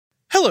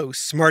Hello,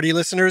 Smarty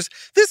listeners.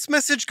 This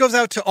message goes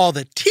out to all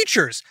the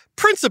teachers,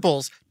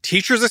 principals,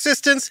 teachers'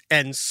 assistants,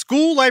 and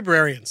school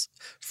librarians.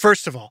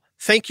 First of all,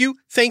 thank you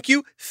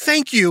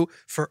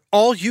for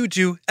all you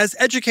do as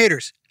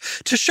educators.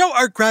 To show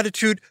our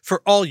gratitude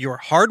for all your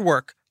hard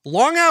work,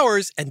 long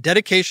hours, and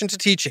dedication to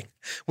teaching,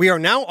 we are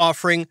now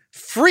offering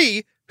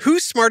free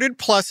Who Smarted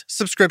Plus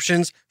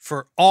subscriptions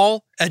for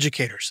all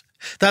educators.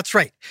 That's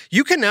right.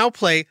 You can now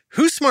play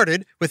Who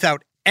Smarted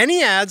without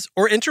any ads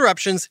or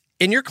interruptions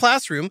in your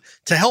classroom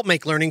to help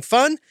make learning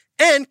fun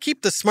and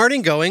keep the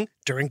smarting going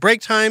during break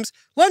times,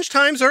 lunch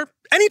times, or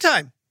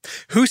anytime.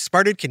 Who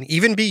Smarted can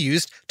even be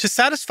used to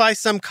satisfy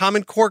some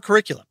Common Core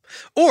curriculum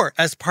or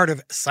as part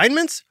of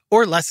assignments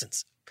or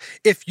lessons.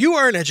 If you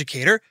are an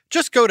educator,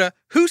 just go to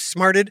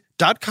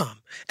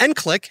whosmarted.com and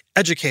click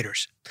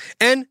Educators.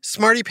 And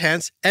Smarty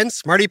Pants and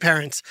Smarty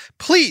Parents,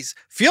 please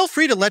feel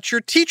free to let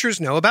your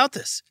teachers know about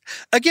this.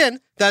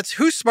 Again, that's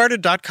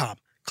whosmarted.com.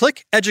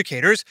 Click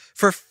Educators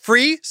for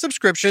free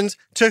subscriptions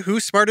to Who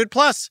Smarted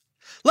Plus.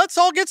 Let's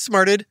all get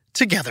smarted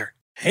together.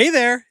 Hey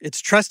there, it's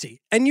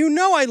Trusty, and you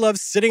know I love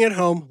sitting at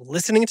home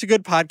listening to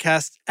good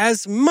podcasts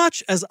as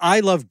much as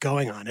I love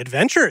going on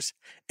adventures.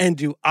 And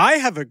do I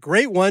have a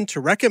great one to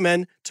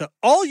recommend to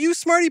all you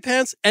Smarty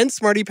Pants and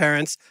Smarty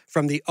Parents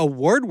from the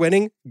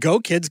award-winning Go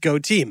Kids Go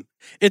team.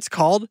 It's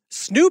called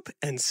Snoop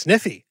and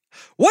Sniffy.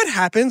 What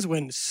happens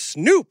when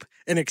Snoop,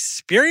 an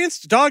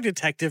experienced dog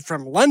detective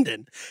from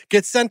London,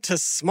 gets sent to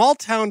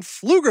small-town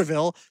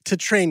Pflugerville to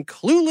train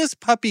clueless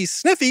puppy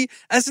Sniffy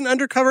as an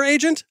undercover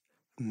agent?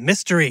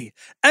 Mystery,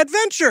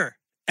 adventure,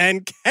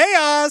 and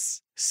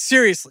chaos!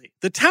 Seriously,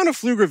 the town of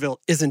Pflugerville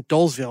isn't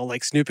Dolesville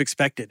like Snoop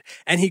expected,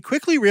 and he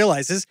quickly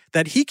realizes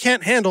that he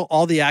can't handle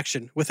all the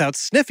action without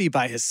Sniffy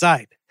by his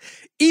side.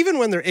 Even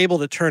when they're able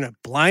to turn a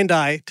blind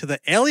eye to the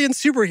alien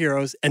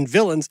superheroes and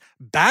villains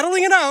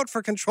battling it out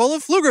for control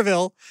of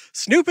Pflugerville,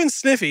 Snoop and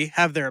Sniffy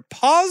have their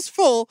paws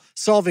full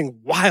solving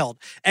wild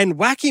and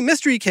wacky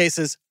mystery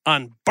cases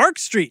on Bark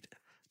Street.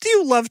 Do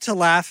you love to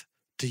laugh?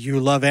 Do you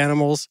love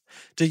animals?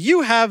 Do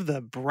you have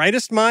the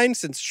brightest mind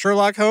since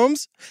Sherlock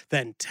Holmes?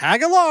 Then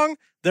tag along.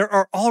 There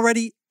are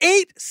already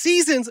 8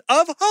 seasons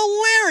of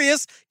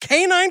hilarious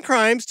canine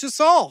crimes to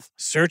solve.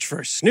 Search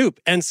for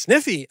Snoop and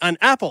Sniffy on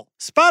Apple,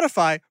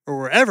 Spotify, or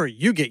wherever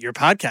you get your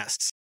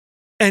podcasts.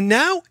 And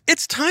now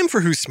it's time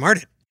for Who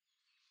Smarted.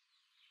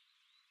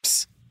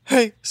 Psst.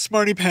 Hey,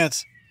 Smarty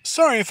Pants.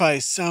 Sorry if I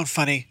sound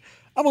funny.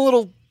 I'm a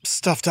little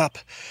stuffed up.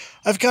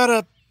 I've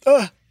got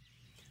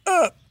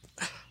a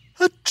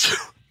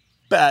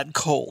bad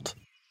cold.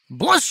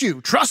 Bless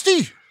you,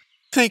 Trusty.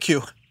 Thank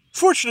you.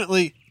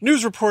 Fortunately,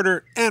 news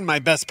reporter and my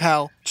best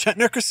pal, Chet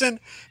Nickerson,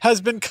 has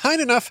been kind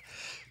enough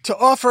to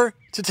offer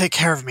to take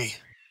care of me.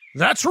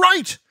 That's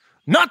right.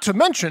 Not to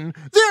mention,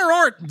 there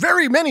aren't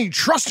very many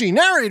trusty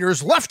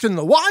narrators left in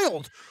the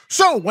wild.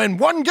 So when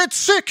one gets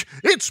sick,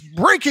 it's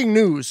breaking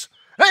news.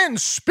 And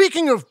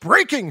speaking of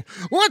breaking,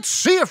 let's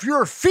see if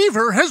your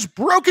fever has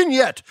broken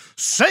yet.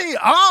 Say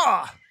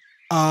ah.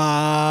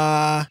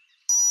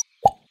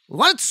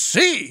 Let's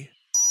see.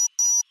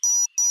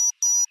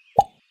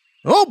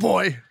 Oh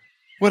boy.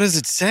 What does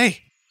it say?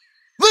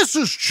 This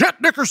is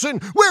Chet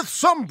Nickerson with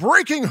some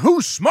breaking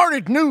Who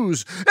Smarted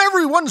news.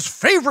 Everyone's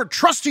favorite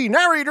trusty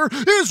narrator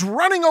is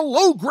running a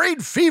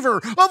low-grade fever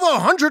of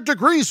 100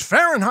 degrees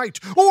Fahrenheit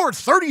or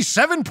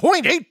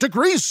 37.8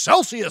 degrees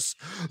Celsius.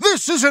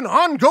 This is an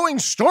ongoing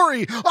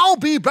story. I'll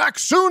be back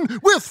soon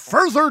with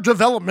further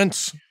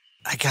developments.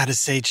 I gotta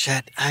say,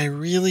 Chet, I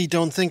really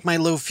don't think my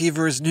low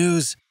fever is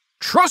news.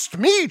 Trust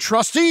me,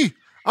 Trusty.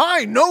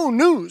 I know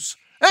news.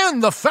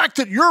 And the fact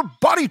that your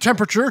body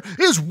temperature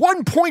is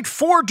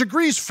 1.4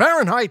 degrees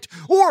Fahrenheit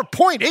or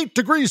 0.8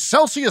 degrees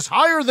Celsius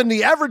higher than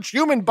the average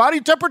human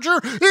body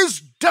temperature is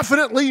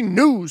definitely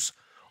news.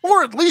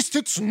 Or at least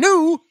it's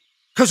new,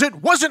 because it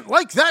wasn't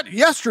like that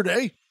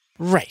yesterday.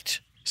 Right.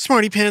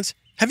 Smarty Pants,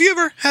 have you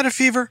ever had a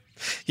fever?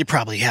 You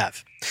probably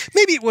have.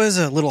 Maybe it was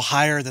a little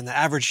higher than the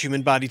average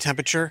human body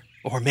temperature,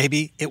 or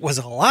maybe it was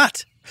a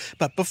lot.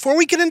 But before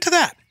we get into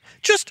that,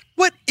 just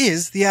what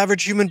is the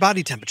average human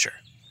body temperature?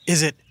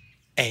 Is it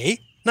A,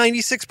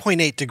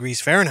 96.8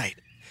 degrees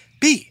Fahrenheit,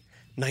 B,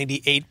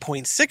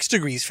 98.6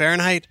 degrees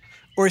Fahrenheit,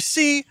 or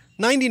C,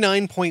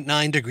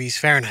 99.9 degrees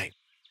Fahrenheit?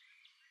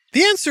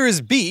 The answer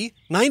is B,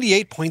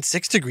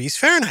 98.6 degrees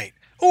Fahrenheit,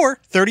 or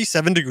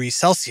 37 degrees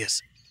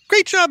Celsius.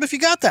 Great job if you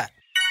got that.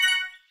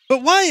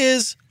 But why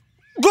is...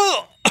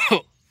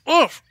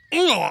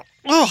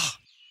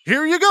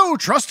 Here you go,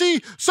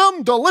 Trusty.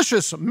 Some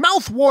delicious,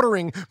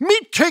 mouth-watering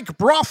meat cake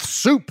broth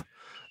soup.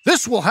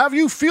 This will have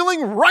you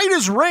feeling right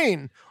as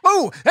rain.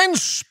 Oh, and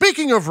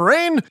speaking of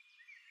rain,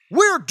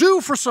 we're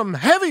due for some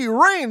heavy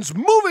rains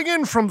moving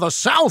in from the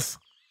south.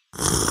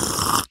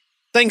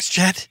 Thanks,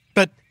 Chet.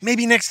 But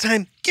maybe next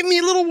time, give me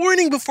a little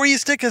warning before you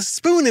stick a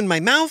spoon in my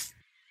mouth.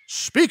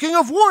 Speaking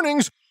of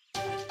warnings,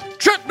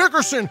 Chet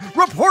Nickerson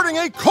reporting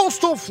a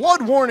coastal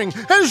flood warning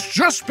has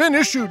just been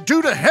issued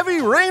due to heavy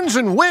rains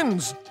and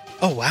winds.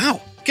 Oh,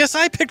 wow. Guess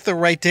I picked the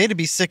right day to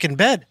be sick in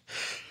bed.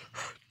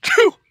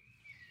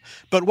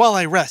 But while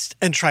I rest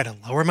and try to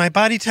lower my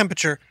body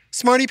temperature,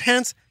 Smarty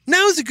Pants,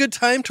 now is a good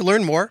time to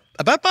learn more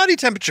about body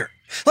temperature.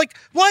 Like,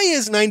 why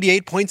is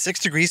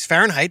 98.6 degrees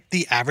Fahrenheit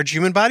the average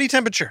human body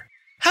temperature?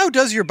 How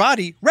does your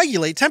body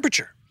regulate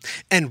temperature?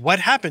 And what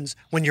happens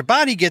when your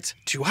body gets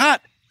too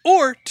hot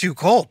or too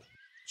cold?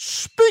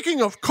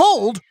 Speaking of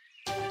cold,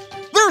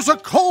 there's a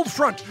cold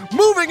front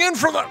moving in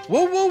for the...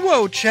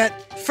 Whoa,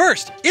 Chet.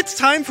 First, it's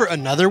time for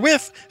another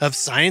whiff of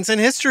science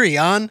and history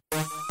on...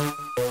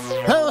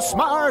 Who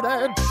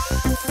smarted?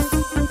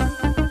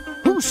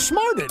 Who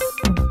smarted?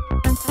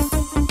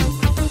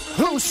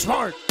 Who's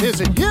smart? Is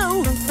it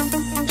you?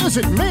 Is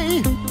it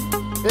me?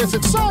 Is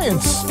it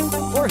science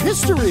or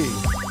history?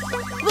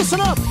 Listen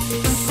up,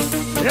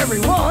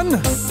 everyone.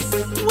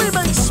 We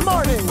make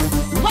smarting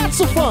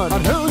lots of fun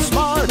on Who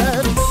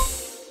Smarted.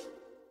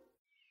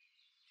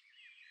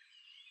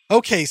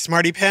 Okay,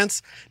 Smarty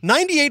Pants,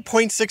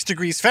 98.6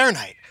 degrees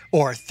Fahrenheit,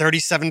 or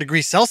 37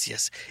 degrees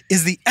Celsius,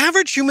 is the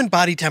average human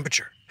body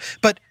temperature.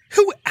 But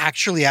who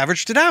actually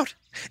averaged it out?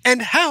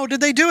 And how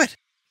did they do it?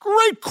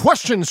 Great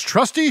questions,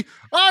 Trusty.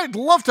 I'd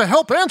love to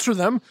help answer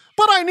them,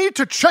 but I need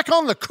to check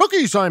on the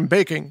cookies I'm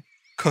baking.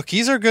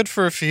 Cookies are good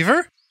for a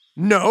fever?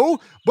 No,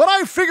 but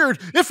I figured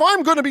if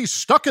I'm going to be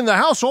stuck in the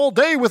house all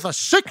day with a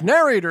sick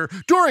narrator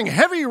during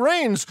heavy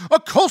rains,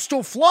 a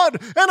coastal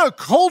flood, and a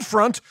cold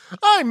front,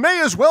 I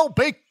may as well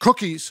bake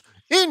cookies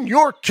in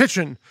your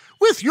kitchen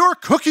with your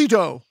cookie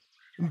dough.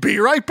 Be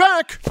right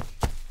back.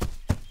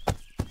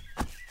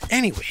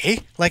 Anyway,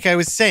 like I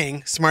was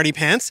saying, Smarty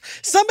Pants,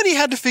 somebody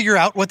had to figure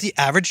out what the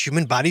average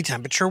human body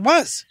temperature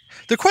was.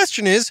 The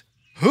question is,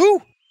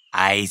 who?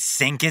 I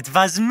think it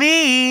was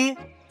me.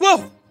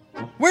 Whoa!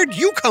 Where'd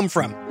you come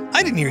from?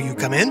 I didn't hear you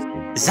come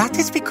in. That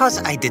is because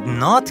I did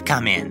not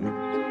come in.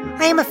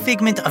 I am a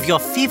figment of your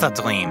fever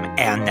dream,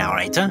 Herr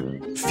Narrator.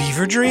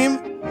 Fever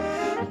dream?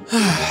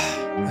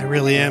 I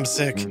really am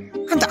sick.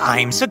 And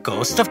I'm the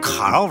ghost of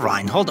Karl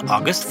Reinhold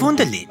August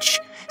Wunderlich,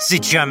 the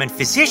German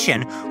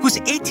physician whose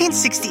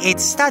 1868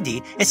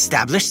 study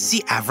established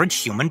the average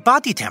human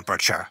body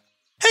temperature.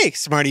 Hey,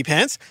 Smarty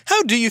Pants,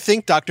 how do you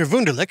think Dr.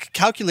 Wunderlich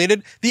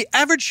calculated the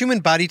average human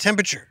body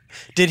temperature?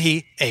 Did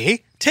he,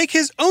 A, take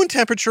his own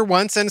temperature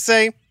once and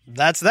say,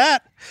 that's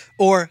that?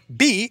 Or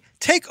B,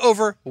 take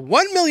over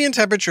 1 million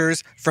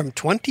temperatures from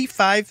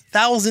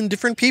 25,000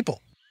 different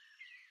people?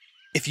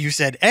 If you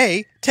said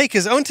A, take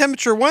his own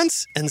temperature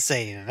once and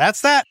say,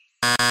 that's that,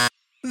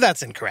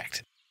 that's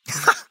incorrect.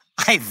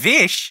 I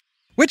wish.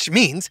 Which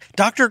means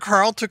Dr.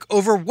 Karl took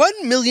over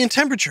 1 million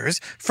temperatures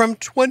from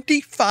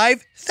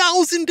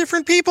 25,000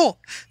 different people.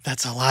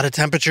 That's a lot of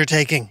temperature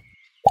taking.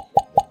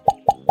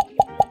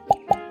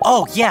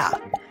 Oh, yeah.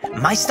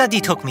 My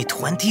study took me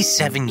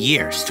 27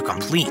 years to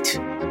complete.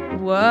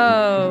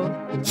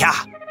 Whoa.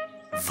 Yeah,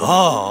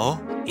 whoa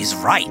is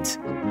right.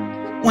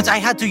 Once I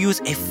had to use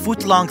a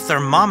foot-long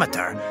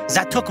thermometer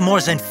that took more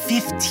than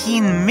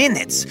 15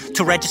 minutes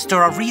to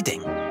register a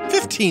reading.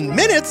 15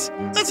 minutes?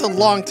 That's a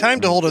long time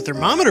to hold a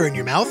thermometer in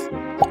your mouth.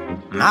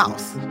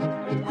 Mouth?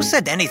 Who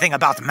said anything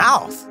about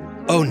mouth?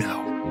 Oh,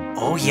 no.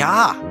 Oh,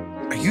 yeah.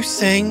 Are you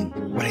saying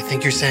what I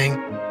think you're saying?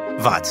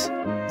 What?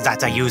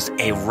 That I used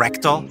a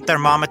rectal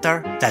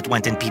thermometer that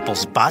went in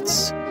people's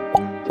butts?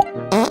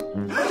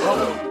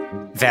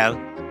 Well,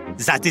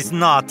 that is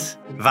not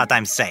what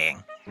I'm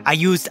saying. I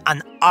used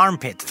an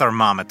armpit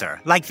thermometer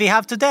like we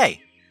have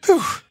today.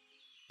 Whew.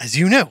 As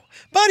you know,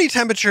 body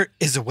temperature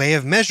is a way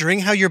of measuring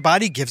how your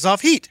body gives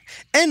off heat.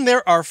 And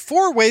there are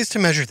 4 ways to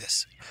measure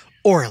this.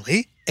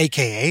 Orally,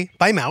 aka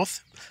by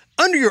mouth,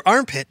 under your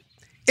armpit,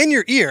 in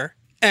your ear,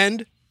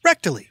 and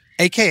rectally,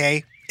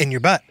 aka in your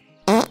butt.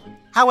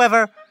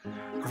 However,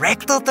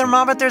 rectal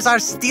thermometers are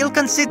still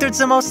considered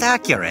the most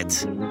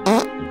accurate.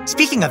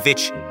 Speaking of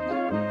which,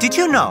 did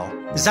you know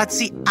that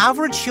the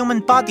average human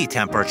body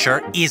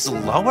temperature is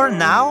lower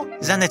now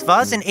than it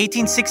was in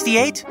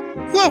 1868?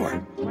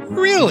 Lower?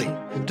 Really?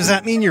 Does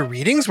that mean your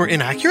readings were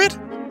inaccurate?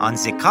 On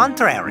the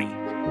contrary,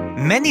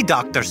 many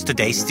doctors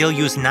today still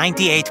use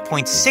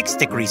 98.6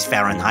 degrees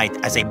Fahrenheit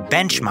as a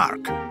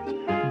benchmark.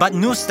 But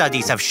new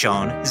studies have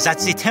shown that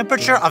the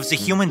temperature of the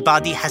human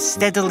body has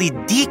steadily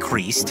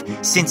decreased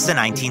since the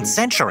 19th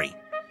century.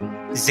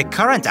 The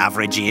current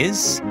average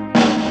is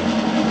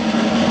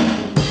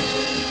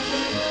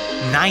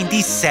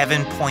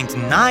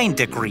 97.9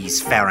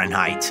 degrees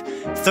Fahrenheit,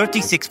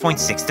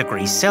 36.6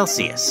 degrees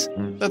Celsius.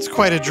 That's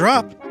quite a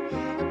drop.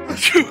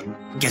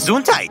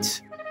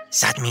 Gesundheit.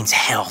 That means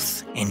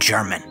health in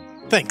German.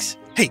 Thanks.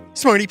 Hey,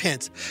 Smarty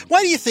Pants,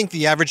 why do you think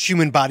the average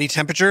human body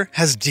temperature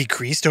has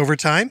decreased over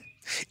time?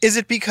 Is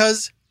it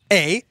because,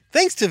 A,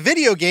 thanks to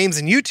video games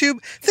and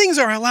YouTube, things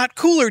are a lot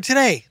cooler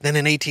today than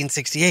in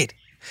 1868?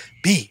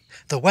 B,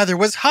 the weather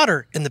was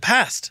hotter in the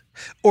past?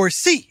 Or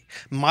C,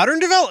 modern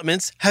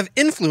developments have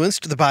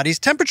influenced the body's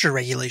temperature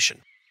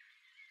regulation?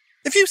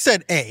 If you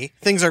said A,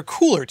 things are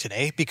cooler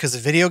today because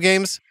of video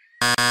games,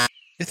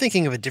 you're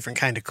thinking of a different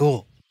kind of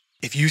cool.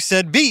 If you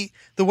said B,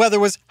 the weather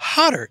was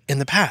hotter in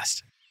the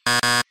past.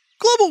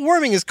 Global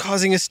warming is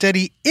causing a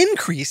steady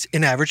increase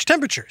in average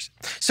temperatures.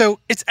 So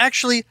it's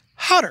actually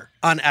hotter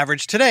on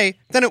average today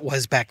than it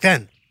was back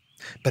then.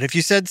 But if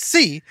you said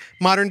C,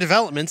 modern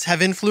developments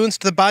have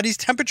influenced the body's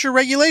temperature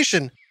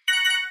regulation,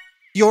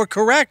 you're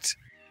correct.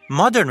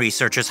 Modern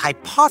researchers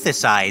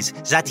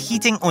hypothesize that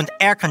heating and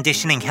air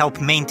conditioning help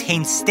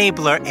maintain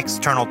stabler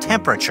external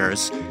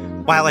temperatures,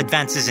 while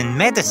advances in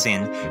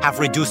medicine have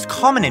reduced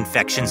common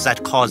infections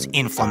that cause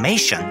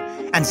inflammation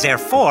and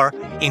therefore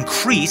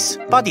increase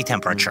body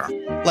temperature.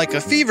 Like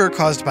a fever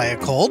caused by a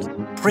cold?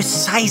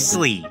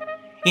 Precisely.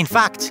 In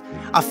fact,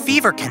 a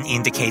fever can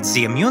indicate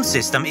the immune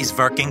system is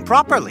working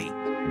properly.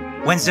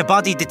 When the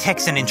body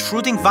detects an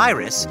intruding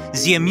virus,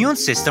 the immune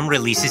system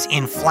releases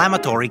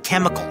inflammatory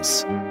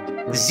chemicals.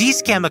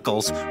 These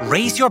chemicals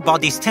raise your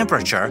body's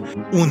temperature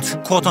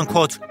and,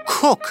 quote-unquote,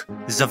 cook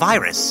the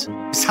virus.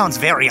 Sounds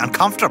very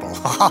uncomfortable.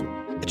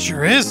 It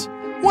sure is.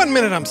 1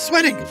 minute I'm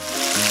sweating.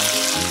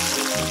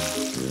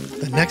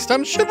 The next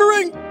I'm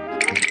shivering.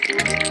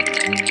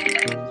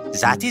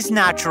 That is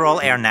natural,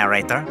 air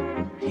narrator.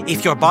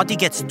 If your body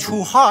gets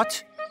too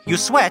hot, you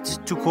sweat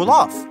to cool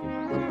off.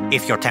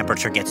 If your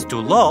temperature gets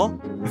too low,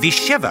 we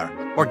shiver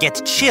or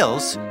get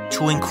chills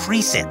to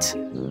increase it.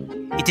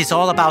 It is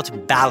all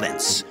about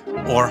balance,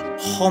 or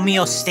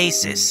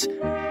homeostasis,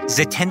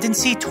 the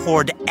tendency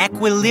toward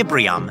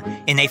equilibrium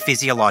in a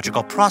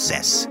physiological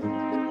process.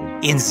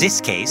 In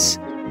this case,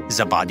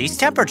 the body's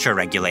temperature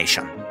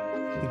regulation.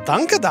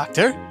 Danke,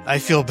 Doctor. I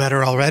feel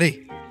better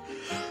already.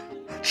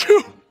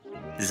 Phew.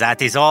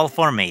 That is all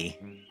for me.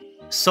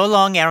 So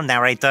long, air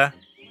narrator.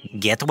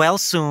 Get well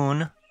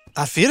soon.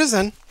 Auf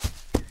Wiedersehen.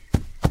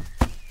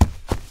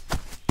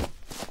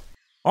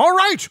 All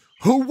right,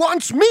 who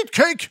wants meat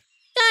cake?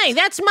 Hey,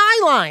 that's my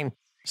line.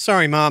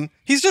 Sorry, Mom.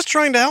 He's just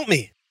trying to help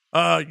me.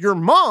 Your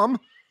mom?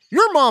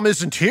 Your mom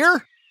isn't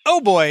here. Oh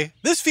boy,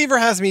 this fever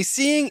has me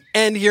seeing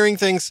and hearing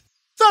things.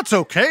 That's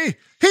okay.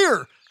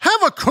 Here,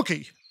 have a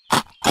cookie.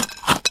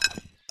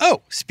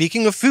 Oh,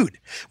 speaking of food,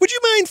 would you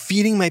mind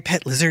feeding my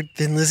pet lizard,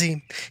 Thin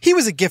Lizzy? He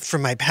was a gift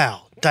from my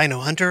pal, dino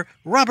hunter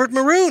Robert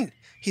Maroon.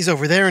 He's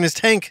over there in his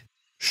tank.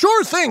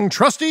 Sure thing,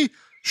 Trusty.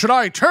 Should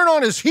I turn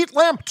on his heat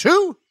lamp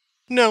too?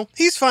 No,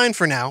 he's fine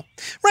for now.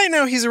 Right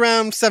now he's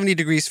around 70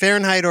 degrees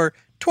Fahrenheit or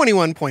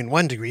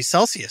 21.1 degrees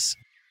Celsius.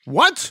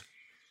 What?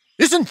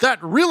 Isn't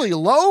that really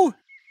low?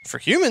 For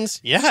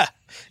humans, yeah.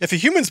 If a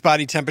human's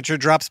body temperature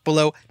drops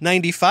below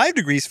 95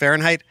 degrees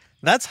Fahrenheit,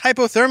 that's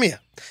hypothermia.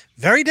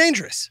 Very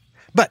dangerous.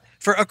 But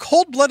for a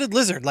cold-blooded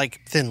lizard like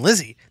Thin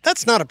Lizzy,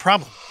 that's not a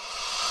problem.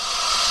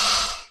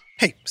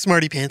 Hey,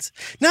 Smarty Pants,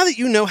 now that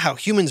you know how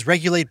humans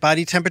regulate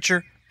body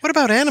temperature, what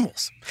about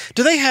animals?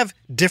 Do they have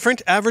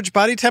different average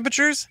body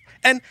temperatures?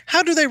 And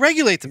how do they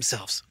regulate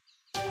themselves?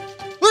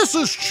 This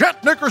is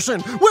Chet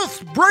Nickerson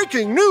with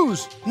breaking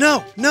news.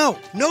 No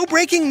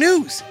breaking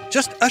news.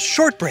 Just a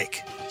short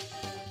break.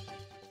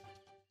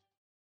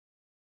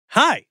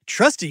 Hi,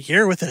 Trusty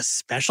here with a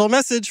special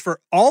message for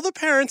all the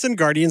parents and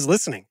guardians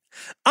listening.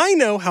 I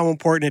know how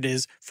important it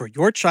is for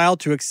your child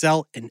to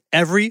excel in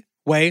every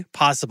way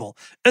possible,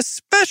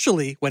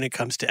 especially when it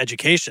comes to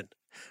education.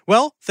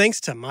 Well, thanks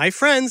to my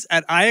friends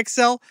at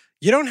iExcel,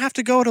 you don't have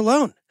to go it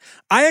alone.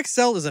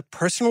 iExcel is a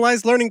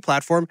personalized learning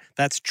platform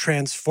that's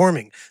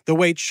transforming the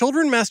way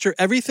children master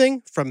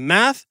everything from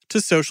math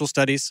to social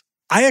studies.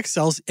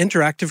 iExcel's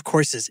interactive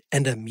courses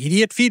and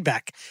immediate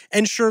feedback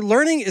ensure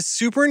learning is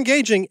super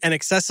engaging and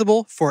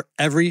accessible for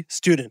every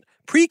student,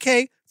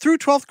 pre-K through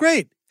 12th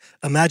grade.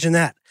 Imagine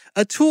that,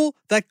 a tool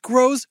that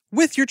grows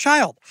with your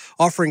child,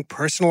 offering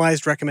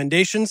personalized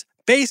recommendations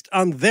based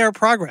on their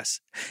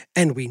progress.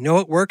 And we know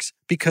it works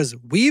because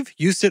we've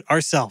used it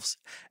ourselves.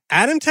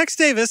 Adam Tex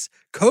Davis,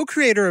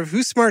 co-creator of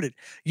Who Smarted,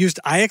 used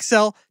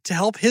iExcel to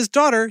help his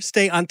daughter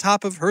stay on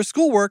top of her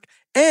schoolwork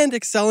and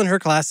excel in her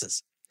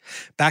classes.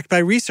 Backed by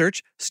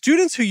research,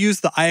 students who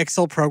use the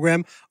iExcel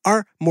program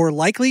are more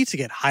likely to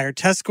get higher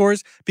test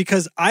scores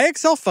because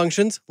iExcel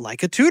functions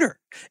like a tutor.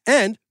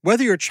 And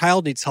whether your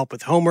child needs help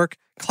with homework,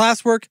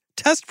 classwork,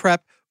 test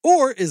prep,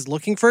 or is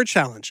looking for a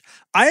challenge,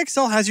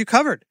 iExcel has you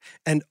covered,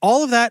 and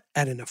all of that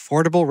at an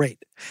affordable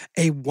rate.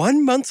 A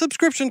 1-month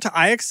subscription to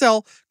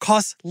iExcel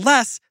costs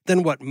less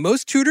than what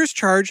most tutors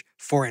charge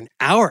for an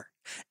hour.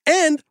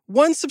 And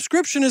one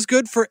subscription is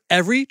good for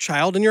every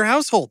child in your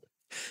household.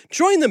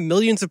 Join the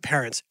millions of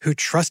parents who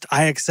trust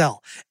iExcel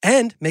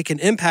and make an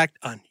impact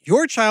on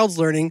your child's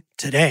learning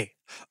today.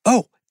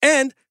 Oh,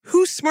 and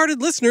Who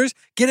Smarted listeners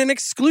get an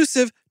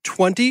exclusive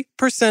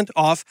 20%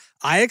 off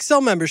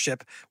iExcel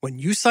membership when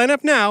you sign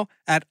up now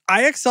at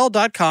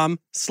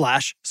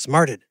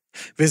iexcel.com/smarted.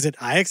 Visit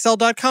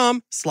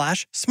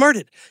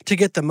iexcel.com/smarted to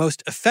get the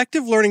most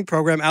effective learning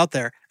program out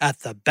there at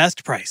the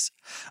best price.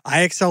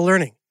 iExcel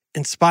Learning.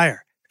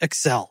 Inspire.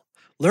 Excel.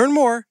 Learn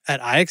more at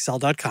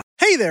iexcel.com.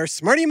 Hey there,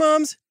 Smarty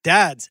moms,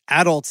 dads,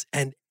 adults,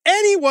 and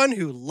anyone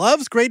who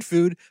loves great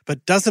food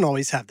but doesn't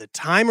always have the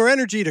time or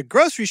energy to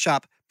grocery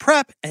shop,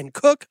 prep, and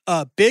cook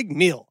a big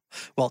meal.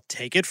 Well,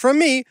 take it from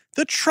me,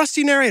 the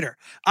trusty narrator.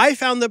 I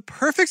found the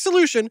perfect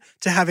solution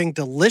to having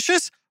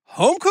delicious,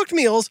 home-cooked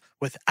meals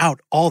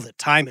without all the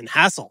time and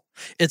hassle.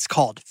 It's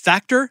called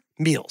Factor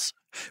Meals.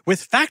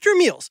 With Factor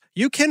meals,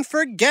 you can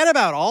forget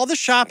about all the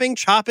shopping,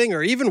 chopping,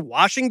 or even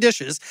washing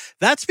dishes.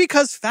 That's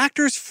because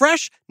Factor's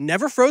fresh,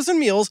 never frozen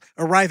meals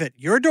arrive at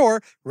your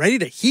door ready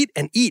to heat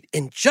and eat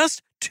in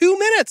just 2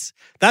 minutes.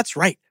 That's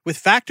right. With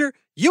Factor,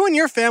 you and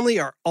your family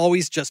are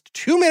always just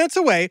 2 minutes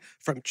away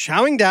from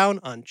chowing down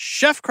on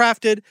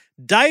chef-crafted,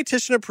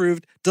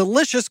 dietitian-approved,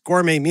 delicious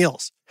gourmet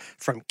meals.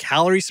 From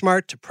Calorie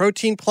Smart to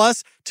Protein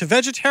Plus to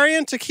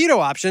vegetarian to keto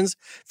options,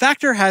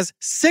 Factor has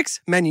 6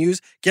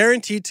 menus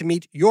guaranteed to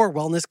meet your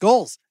wellness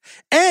goals.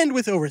 And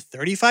with over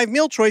 35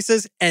 meal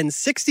choices and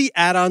 60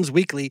 add-ons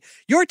weekly,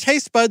 your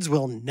taste buds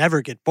will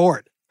never get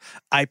bored.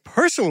 I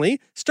personally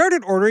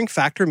started ordering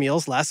Factor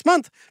meals last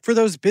month for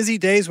those busy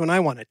days when I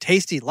want a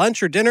tasty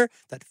lunch or dinner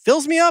that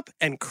fills me up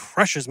and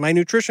crushes my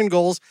nutrition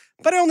goals,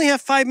 but I only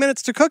have 5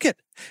 minutes to cook it.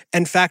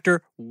 And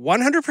Factor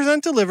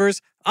 100%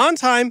 delivers on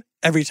time,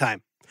 every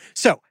time.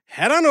 So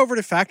head on over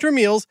to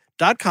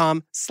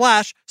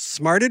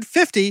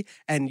factormeals.com/smarted50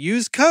 and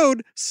use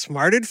code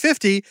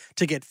SMARTED50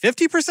 to get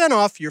 50%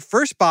 off your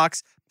first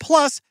box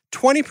plus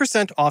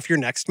 20% off your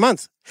next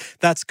month.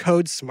 That's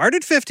code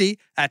SMARTED50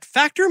 at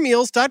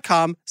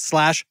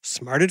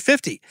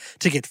factormeals.com/smarted50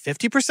 to get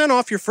 50%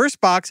 off your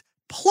first box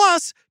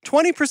plus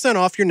 20%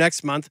 off your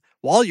next month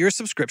while your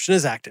subscription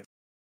is active.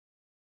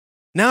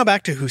 Now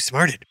back to Who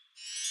Smarted.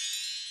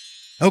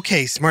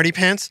 Okay, Smarty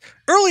Pants,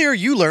 earlier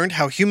you learned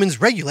how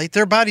humans regulate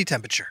their body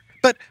temperature.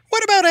 But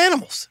what about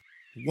animals?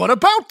 What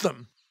about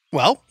them?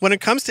 Well, when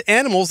it comes to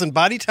animals and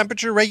body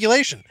temperature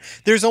regulation,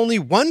 there's only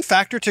one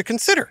factor to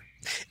consider.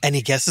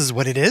 Any guesses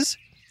what it is?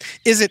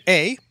 Is it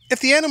A, if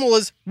the animal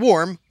is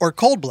warm or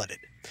cold-blooded?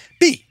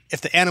 B,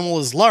 if the animal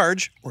is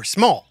large or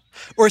small?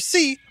 Or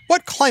C,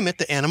 what climate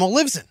the animal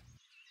lives in?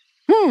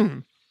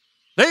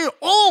 They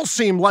all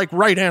seem like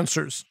right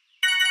answers.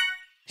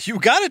 You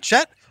got it,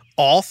 Chet.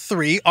 All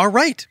 3 are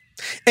right.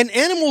 An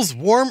animal's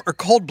warm or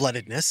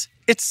cold-bloodedness,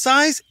 its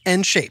size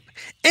and shape,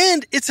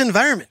 and its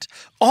environment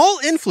all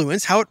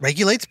influence how it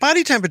regulates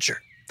body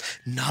temperature.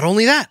 Not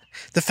only that,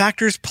 the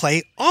factors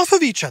play off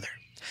of each other.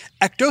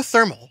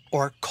 Ectothermal,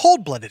 or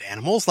cold-blooded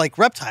animals like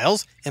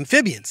reptiles,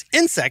 amphibians,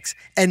 insects,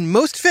 and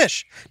most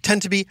fish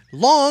tend to be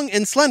long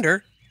and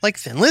slender, like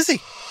Thin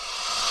Lizzy.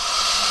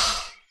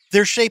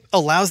 Their shape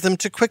allows them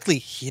to quickly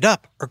heat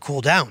up or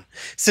cool down,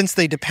 since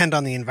they depend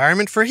on the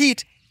environment for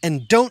heat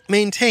and don't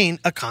maintain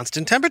a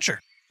constant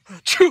temperature.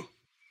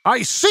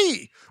 I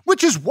see,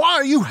 which is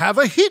why you have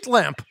a heat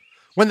lamp.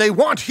 When they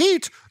want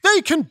heat,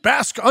 they can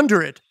bask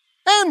under it.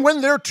 And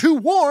when they're too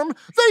warm,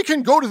 they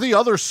can go to the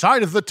other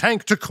side of the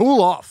tank to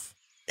cool off.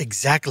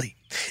 Exactly.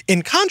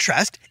 In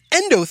contrast,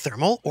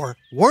 endothermal, or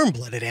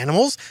warm-blooded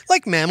animals,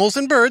 like mammals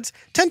and birds,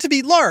 tend to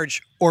be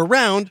large, or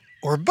round,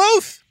 or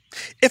both.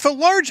 If a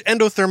large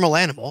endothermal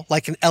animal,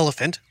 like an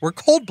elephant, were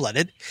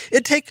cold-blooded,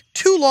 it'd take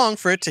too long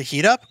for it to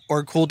heat up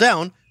or cool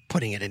down,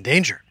 putting it in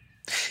danger.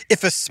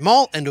 If a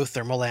small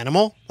endothermal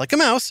animal, like a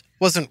mouse,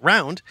 wasn't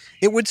round,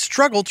 it would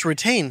struggle to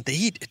retain the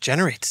heat it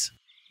generates.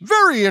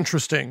 Very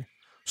interesting.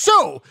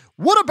 So,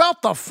 what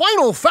about the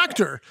final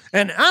factor,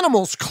 an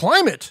animal's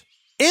climate?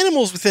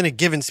 Animals within a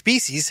given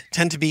species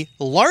tend to be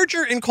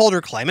larger in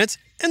colder climates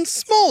and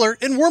smaller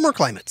in warmer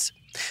climates.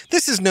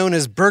 This is known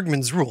as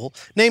Bergmann's rule,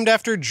 named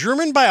after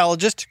German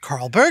biologist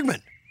Carl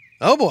Bergmann.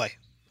 Oh boy,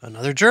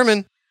 another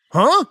German.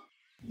 Huh?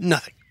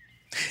 Nothing.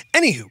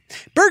 Anywho,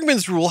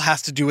 Bergmann's rule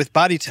has to do with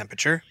body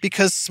temperature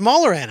because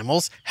smaller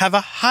animals have a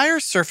higher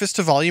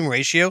surface-to-volume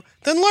ratio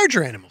than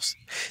larger animals.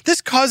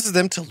 This causes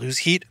them to lose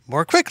heat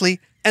more quickly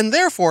and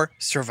therefore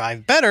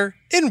survive better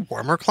in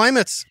warmer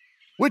climates.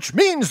 Which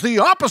means the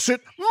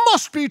opposite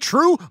must be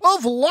true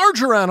of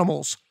larger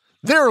animals.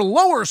 Their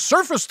lower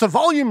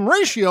surface-to-volume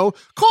ratio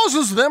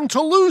causes them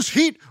to lose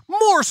heat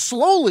more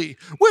slowly,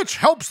 which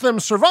helps them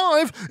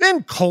survive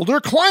in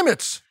colder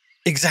climates.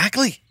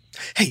 Exactly.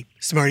 Hey,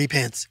 Smarty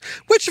Pants,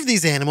 which of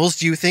these animals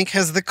do you think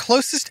has the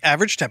closest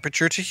average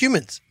temperature to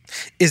humans?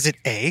 Is it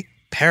A,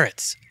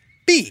 parrots,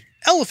 B,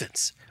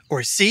 elephants,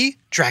 or C,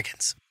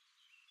 dragons?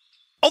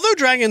 Although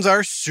dragons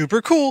are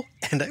super cool,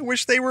 and I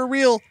wish they were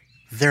real,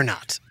 they're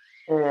not.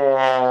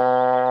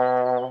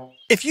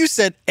 If you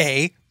said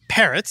A,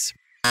 parrots,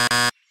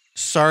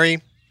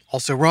 sorry,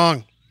 also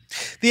wrong.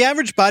 The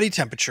average body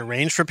temperature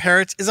range for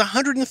parrots is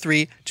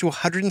 103 to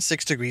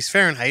 106 degrees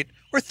Fahrenheit,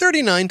 or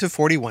 39 to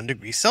 41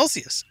 degrees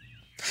Celsius.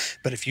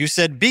 But if you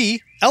said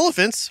B,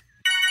 elephants,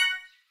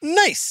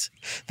 nice!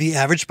 The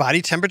average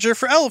body temperature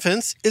for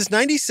elephants is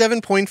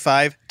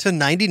 97.5 to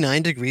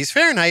 99 degrees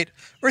Fahrenheit,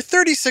 or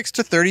 36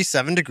 to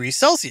 37 degrees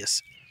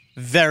Celsius.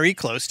 Very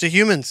close to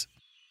humans.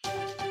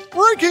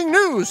 Breaking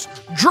news!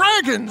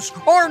 Dragons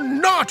are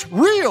not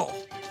real!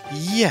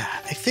 Yeah,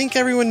 I think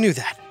everyone knew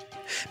that.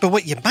 But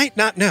what you might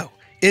not know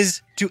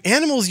is, do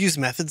animals use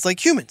methods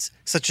like humans,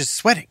 such as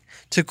sweating,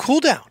 to cool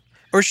down,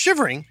 or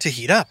shivering to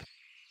heat up?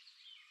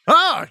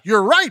 Ah,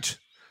 you're right.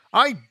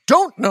 I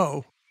don't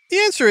know. The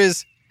answer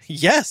is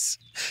yes.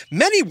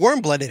 Many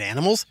warm-blooded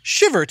animals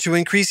shiver to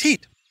increase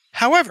heat.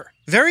 However,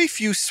 very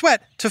few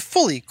sweat to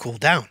fully cool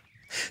down.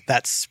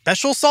 That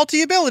special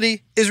salty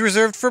ability is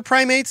reserved for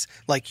primates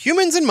like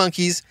humans and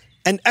monkeys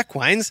and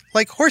equines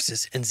like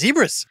horses and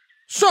zebras.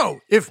 So,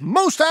 if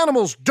most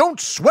animals don't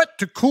sweat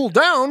to cool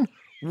down,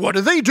 what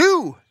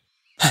do?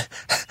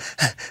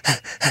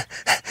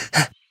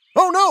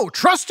 Oh no,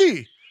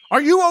 Trusty!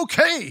 Are you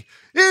okay?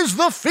 Is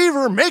the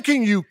fever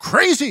making you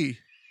crazy?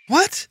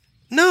 What?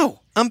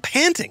 No, I'm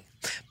panting.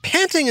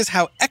 Panting is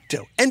how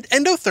ecto and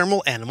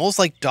endothermal animals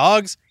like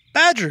dogs,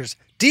 badgers,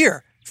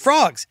 deer,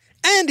 frogs,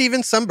 and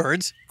even some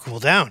birds cool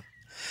down.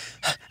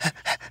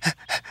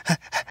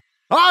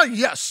 Ah,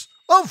 yes,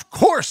 of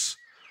course.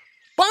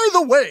 By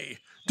the way,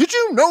 did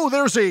you know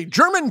there's a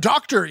German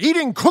doctor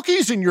eating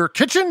cookies in your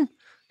kitchen?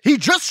 He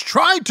just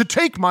tried to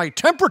take my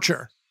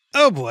temperature.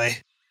 Oh boy.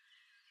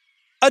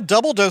 A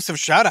double dose of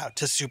shout out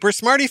to Super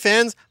Smarty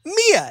fans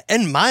Mia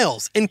and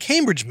Miles in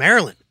Cambridge,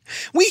 Maryland.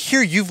 We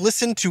hear you've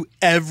listened to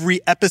every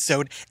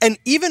episode and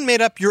even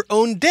made up your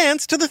own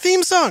dance to the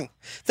theme song.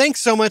 Thanks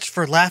so much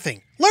for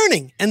laughing,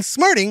 learning, and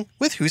smarting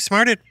with Who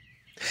Smarted.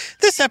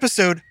 This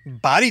episode,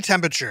 Body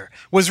Temperature,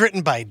 was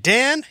written by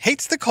Dan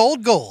Hates the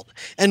Cold Gold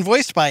and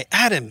voiced by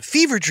Adam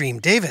Fever Dream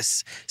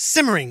Davis,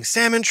 Simmering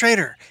Salmon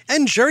Trader,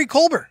 and Jerry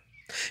Colbert.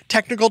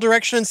 Technical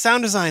direction and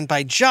sound design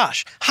by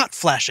Josh Hot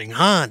Flashing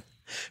Hahn.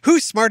 Who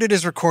Smarted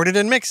is recorded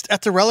and mixed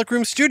at the Relic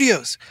Room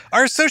Studios.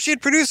 Our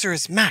associate producer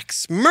is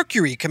Max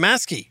Mercury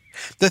Kamaski.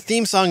 The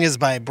theme song is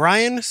by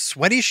Brian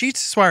Sweaty Sheets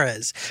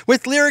Suarez,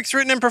 with lyrics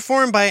written and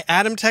performed by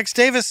Adam Tex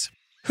Davis.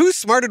 Who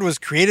Smarted was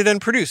created and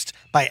produced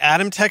by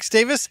Adam Tex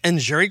Davis and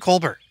Jerry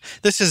Colbert.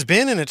 This has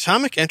been an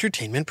Atomic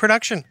Entertainment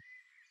production.